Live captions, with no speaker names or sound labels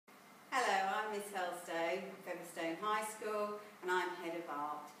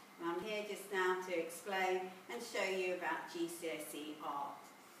and I'm here just now to explain and show you about GCSE art.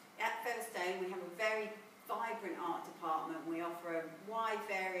 At Featherstone we have a very vibrant art department. We offer a wide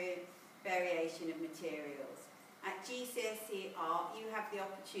variation of materials. At GCSE art you have the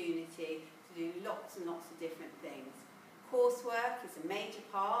opportunity to do lots and lots of different things. Coursework is a major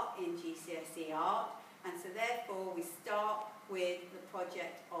part in GCSE art, and so therefore we start with the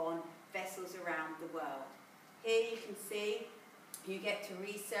project on vessels around the world. Here you can see you get to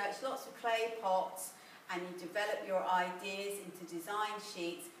research lots of clay pots and you develop your ideas into design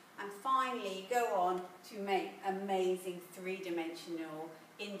sheets, and finally you go on to make amazing three-dimensional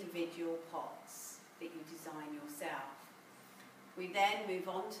individual pots that you design yourself. We then move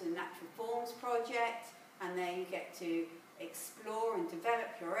on to the natural forms project, and there you get to explore and develop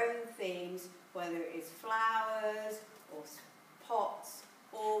your own themes, whether it is flowers or pots,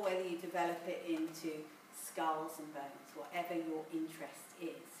 or whether you develop it into skulls and bones, whatever your interest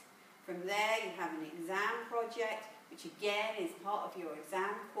is. From there you have an exam project, which again is part of your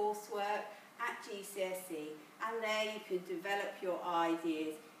exam coursework at GCSE, and there you can develop your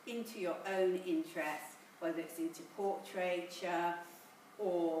ideas into your own interests, whether it's into portraiture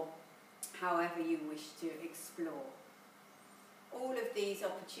or however you wish to explore. All of these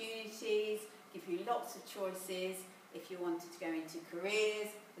opportunities give you lots of choices. If you wanted to go into careers,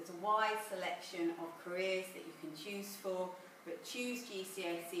 there's a wide selection of careers that you can choose for, but choose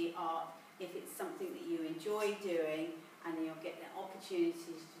GCSE art if it's something that you enjoy doing, and you'll get the opportunities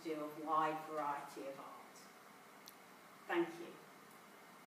to do a wide variety of art. Thank you.